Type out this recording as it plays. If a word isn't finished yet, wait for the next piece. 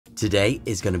Today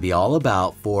is going to be all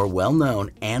about 4 well-known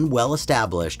and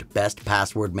well-established best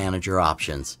password manager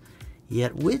options.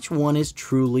 Yet which one is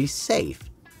truly safe?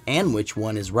 And which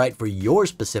one is right for your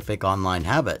specific online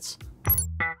habits?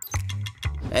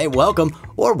 Hey, welcome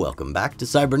back to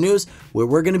Cybernews, where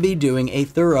we're going to be doing a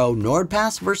thorough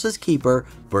NordPass versus Keeper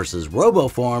versus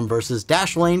RoboForm versus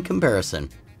Dashlane comparison.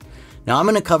 Now I'm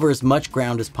going to cover as much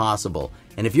ground as possible,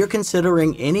 and if you're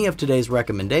considering any of today's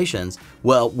recommendations,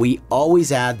 well, we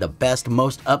always add the best,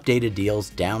 most updated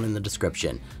deals down in the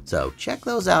description, so check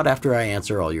those out after I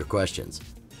answer all your questions.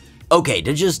 Okay,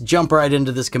 to just jump right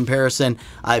into this comparison,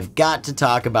 I've got to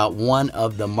talk about one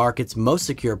of the market's most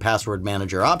secure password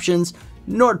manager options,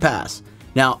 NordPass.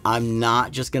 Now, I'm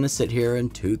not just going to sit here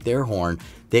and toot their horn.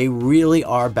 They really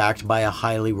are backed by a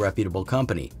highly reputable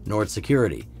company, Nord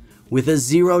Security. With a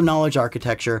zero-knowledge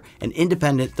architecture and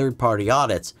independent third-party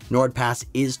audits, NordPass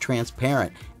is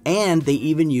transparent, and they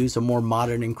even use a more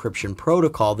modern encryption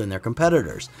protocol than their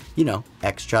competitors. You know,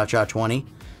 XChaCha20.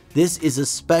 This is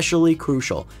especially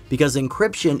crucial because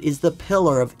encryption is the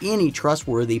pillar of any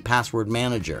trustworthy password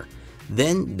manager.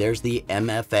 Then there's the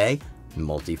MFA,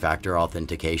 multi-factor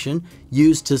authentication,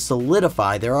 used to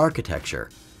solidify their architecture.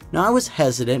 Now, I was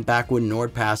hesitant back when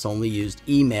NordPass only used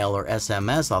email or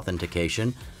SMS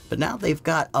authentication, but now they've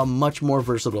got a much more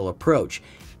versatile approach.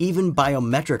 Even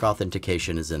biometric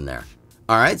authentication is in there.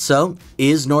 Alright, so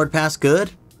is NordPass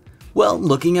good? Well,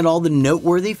 looking at all the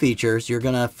noteworthy features, you're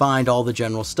going to find all the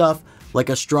general stuff, like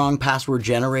a strong password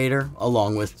generator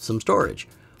along with some storage.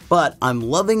 But I'm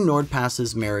loving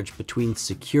NordPass's marriage between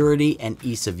security and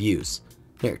ease of use.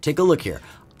 Here, take a look here.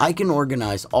 I can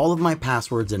organize all of my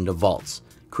passwords into vaults,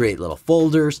 create little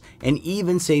folders, and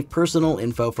even save personal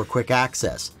info for quick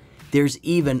access. There's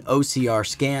even OCR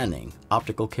scanning,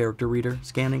 optical character reader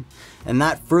scanning, and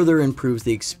that further improves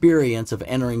the experience of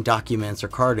entering documents or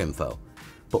card info.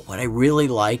 But what I really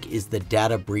like is the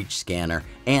data breach scanner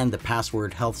and the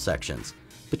password health sections.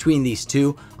 Between these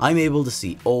two, I'm able to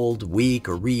see old, weak,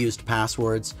 or reused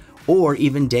passwords, or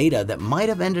even data that might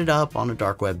have ended up on a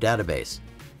dark web database.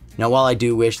 Now, while I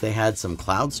do wish they had some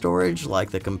cloud storage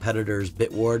like the competitors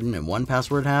Bitwarden and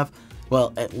 1Password have,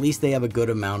 well, at least they have a good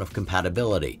amount of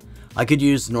compatibility. I could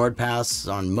use NordPass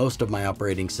on most of my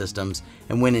operating systems,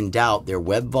 and when in doubt, their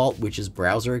web vault, which is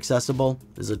browser accessible,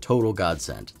 is a total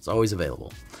godsend. It's always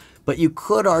available. But you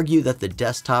could argue that the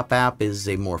desktop app is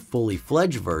a more fully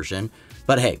fledged version,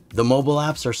 but hey, the mobile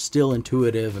apps are still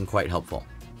intuitive and quite helpful.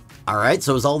 Alright,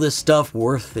 so is all this stuff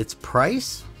worth its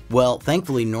price? Well,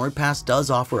 thankfully NordPass does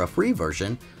offer a free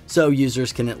version, so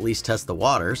users can at least test the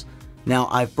waters. Now,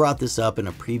 I've brought this up in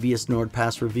a previous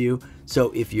NordPass review, so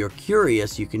if you're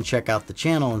curious, you can check out the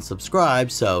channel and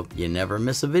subscribe so you never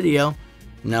miss a video.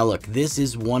 Now look, this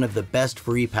is one of the best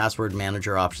free password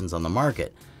manager options on the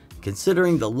market.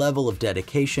 Considering the level of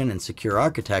dedication and secure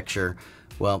architecture,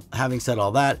 well, having said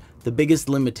all that, the biggest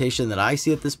limitation that I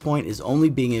see at this point is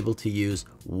only being able to use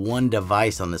one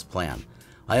device on this plan.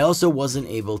 I also wasn't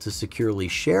able to securely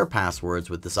share passwords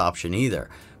with this option either,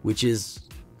 which is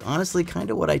honestly kind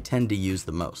of what I tend to use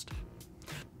the most.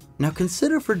 Now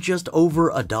consider for just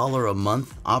over $1 a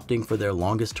month opting for their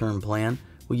longest term plan,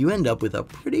 well, you end up with a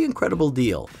pretty incredible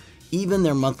deal. Even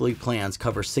their monthly plans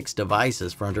cover 6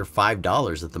 devices for under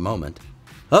 $5 at the moment.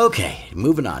 Okay,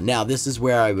 moving on. Now this is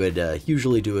where I would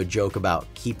usually do a joke about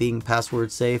keeping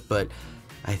passwords safe, but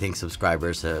I think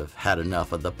subscribers have had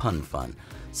enough of the pun fun.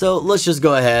 So let's just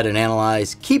go ahead and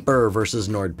analyze Keeper versus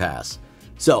NordPass.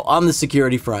 So on the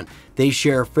security front, they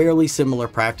share fairly similar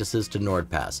practices to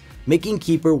NordPass, making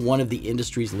Keeper one of the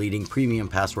industry's leading premium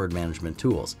password management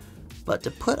tools. But to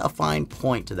put a fine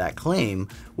point to that claim,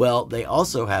 well, they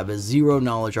also have a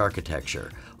zero-knowledge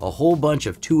architecture, a whole bunch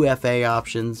of 2FA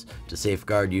options to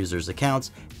safeguard users'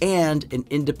 accounts, and an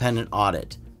independent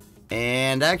audit.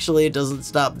 And actually, it doesn't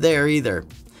stop there either.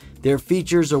 Their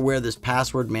features are where this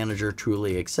password manager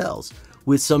truly excels,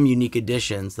 with some unique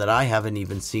additions that I haven't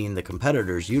even seen the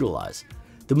competitors utilize.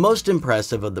 The most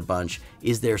impressive of the bunch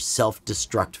is their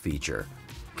self-destruct feature.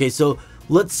 Okay, so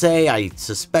let's say I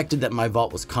suspected that my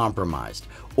vault was compromised,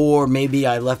 or maybe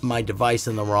I left my device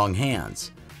in the wrong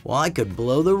hands. Well, I could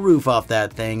blow the roof off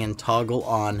that thing and toggle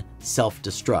on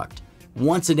self-destruct.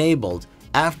 Once enabled,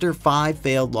 after 5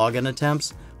 failed login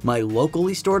attempts, my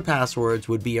locally stored passwords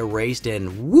would be erased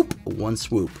in whoop, one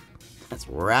swoop. That's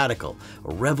radical,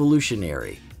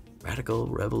 revolutionary. Radical,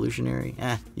 revolutionary?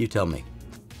 You tell me.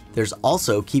 There's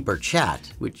also Keeper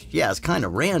Chat, which, yeah, is kind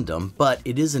of random, but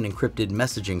it is an encrypted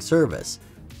messaging service.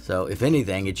 So if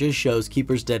anything, it just shows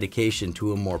Keeper's dedication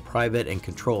to a more private and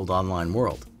controlled online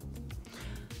world.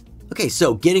 Okay,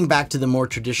 so getting back to the more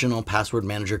traditional password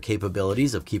manager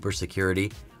capabilities of Keeper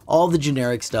Security, all the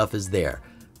generic stuff is there.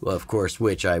 Well, of course,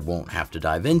 which I won't have to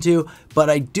dive into, but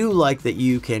I do like that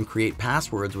you can create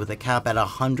passwords with a cap at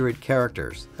 100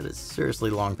 characters. That is a seriously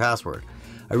long password.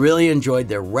 I really enjoyed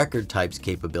their record types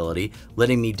capability,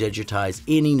 letting me digitize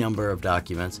any number of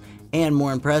documents, and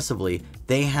more impressively,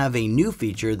 they have a new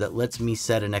feature that lets me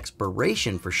set an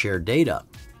expiration for shared data.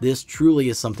 This truly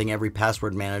is something every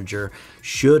password manager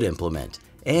should implement,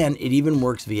 and it even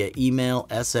works via email,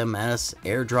 SMS,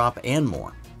 AirDrop, and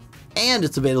more. And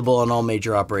it's available on all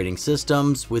major operating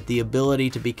systems with the ability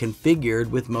to be configured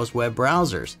with most web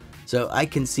browsers. So I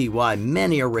can see why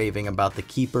many are raving about the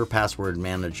Keeper Password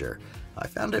Manager. I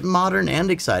found it modern and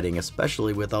exciting,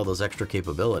 especially with all those extra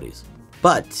capabilities.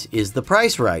 But is the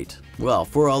price right? Well,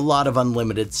 for a lot of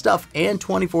unlimited stuff and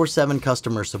 24/7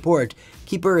 customer support,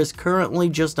 Keeper is currently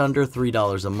just under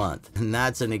 $3 a month, and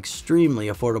that's an extremely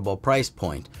affordable price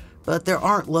point. But there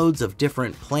aren't loads of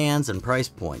different plans and price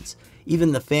points.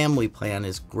 Even the family plan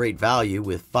is great value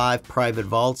with 5 private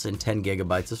vaults and 10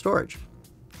 gigabytes of storage.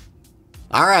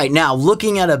 Alright, now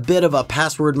looking at a bit of a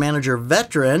password manager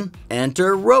veteran,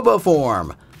 enter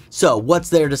RoboForm. So what's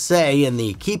there to say in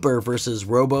the Keeper versus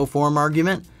RoboForm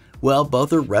argument? Well,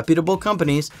 both are reputable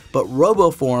companies, but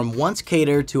RoboForm once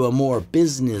catered to a more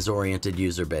business-oriented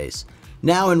user base.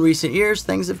 Now in recent years,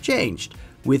 things have changed,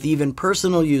 with even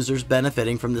personal users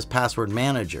benefiting from this password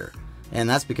manager. And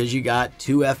that's because you got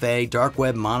 2FA, dark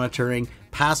web monitoring,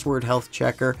 password health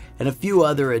checker, and a few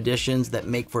other additions that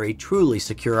make for a truly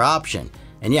secure option.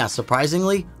 And yeah,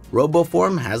 surprisingly,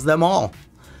 RoboForm has them all.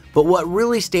 But what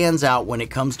really stands out when it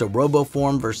comes to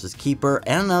RoboForm versus Keeper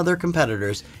and other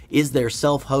competitors is their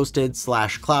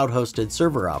self-hosted/cloud-hosted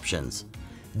server options.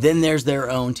 Then there's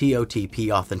their own TOTP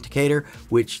authenticator,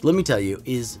 which, let me tell you,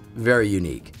 is very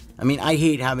unique. I mean, I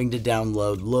hate having to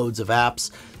download loads of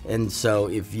apps, and so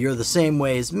if you're the same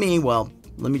way as me, well,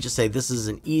 let me just say this is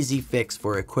an easy fix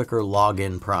for a quicker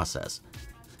login process.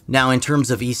 Now, in terms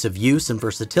of ease of use and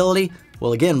versatility,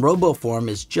 well, again, RoboForm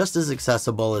is just as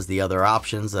accessible as the other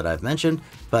options that I've mentioned,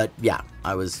 but yeah,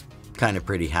 I was kind of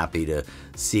pretty happy to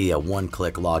see a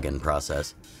one-click login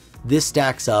process. This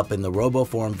stacks up in the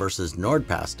RoboForm versus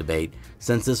NordPass debate,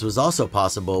 since this was also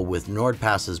possible with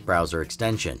NordPass's browser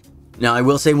extension. Now, I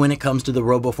will say when it comes to the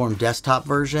RoboForm desktop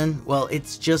version, well,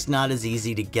 it's just not as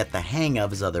easy to get the hang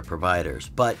of as other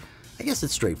providers, but I guess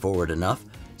it's straightforward enough.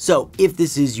 So if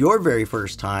this is your very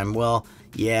first time, well,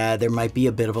 yeah, there might be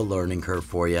a bit of a learning curve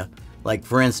for you. Like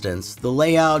for instance, the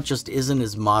layout just isn't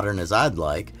as modern as I'd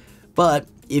like, but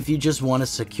if you just want a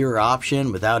secure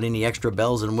option without any extra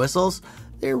bells and whistles,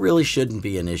 there really shouldn't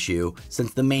be an issue,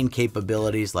 since the main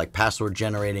capabilities like password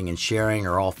generating and sharing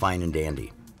are all fine and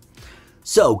dandy.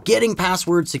 So, getting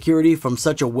password security from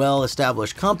such a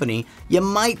well-established company, you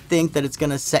might think that it's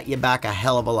going to set you back a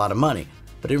hell of a lot of money.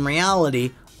 But in reality,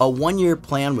 a one-year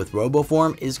plan with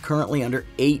RoboForm is currently under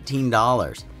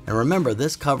 $18. And remember,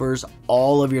 this covers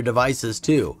all of your devices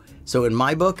too. So in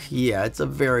my book, yeah, it's a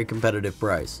very competitive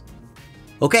price.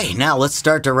 Okay, now let's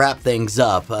start to wrap things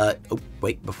up.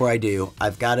 Wait, before I do,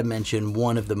 I've got to mention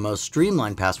one of the most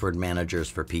streamlined password managers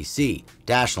for PC,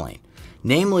 Dashlane.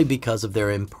 Namely because of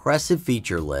their impressive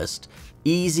feature list,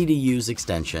 easy to use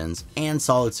extensions, and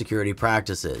solid security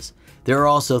practices. There are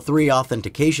also 3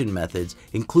 authentication methods,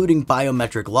 including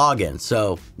biometric login,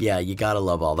 so yeah, you gotta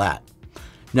love all that.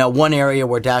 Now, one area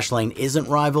where Dashlane isn't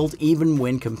rivaled, even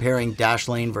when comparing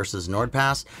Dashlane versus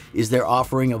NordPass, is their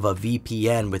offering of a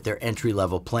VPN with their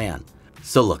entry-level plan.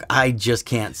 So look, I just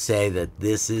can't say that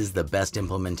this is the best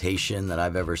implementation that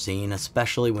I've ever seen,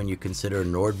 especially when you consider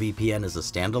NordVPN as a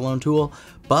standalone tool,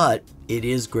 but it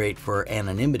is great for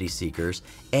anonymity seekers,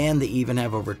 and they even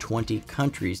have over 20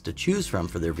 countries to choose from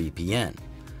for their VPN.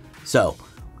 So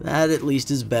that at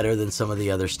least is better than some of the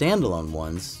other standalone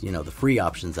ones, you know, the free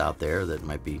options out there that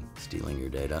might be stealing your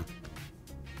data.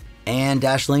 And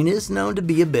Dashlane is known to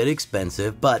be a bit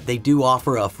expensive, but they do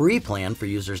offer a free plan for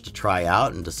users to try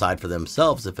out and decide for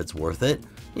themselves if it's worth it.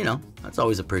 You know, that's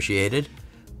always appreciated.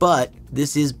 But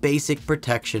this is basic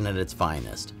protection at its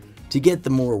finest. To get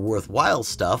the more worthwhile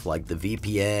stuff like the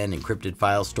VPN, encrypted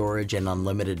file storage, and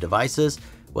unlimited devices,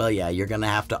 well, yeah, you're going to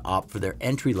have to opt for their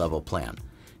entry-level plan.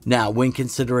 Now, when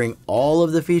considering all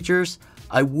of the features,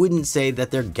 I wouldn't say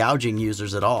that they're gouging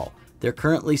users at all. They're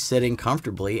currently sitting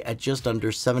comfortably at just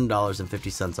under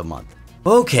 $7.50 a month.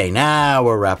 Okay, now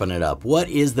we're wrapping it up. What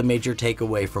is the major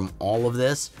takeaway from all of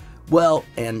this? Well,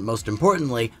 and most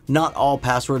importantly, not all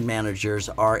password managers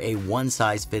are a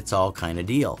one-size-fits-all kind of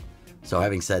deal. So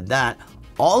having said that,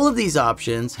 all of these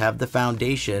options have the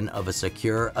foundation of a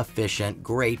secure, efficient,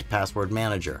 great password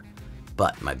manager.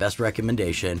 but my best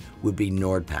recommendation would be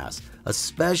NordPass,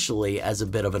 especially as a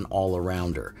bit of an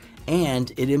all-arounder,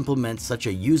 and it implements such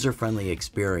a user-friendly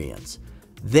experience.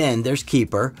 Then there's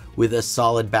Keeper, with a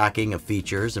solid backing of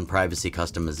features and privacy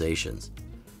customizations.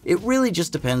 It really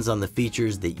just depends on the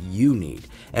features that you need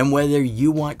and whether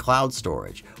you want cloud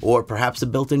storage or perhaps a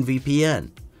built-in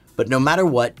VPN. But no matter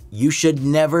what, you should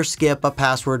never skip a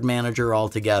password manager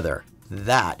altogether.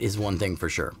 That is one thing for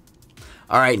sure.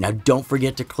 Alright, now don't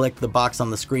forget to click the box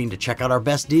on the screen to check out our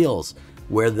best deals,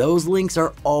 where those links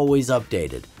are always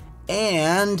updated.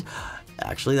 And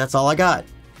actually, that's all I got.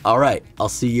 Alright, I'll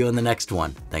see you in the next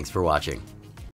one. Thanks for watching.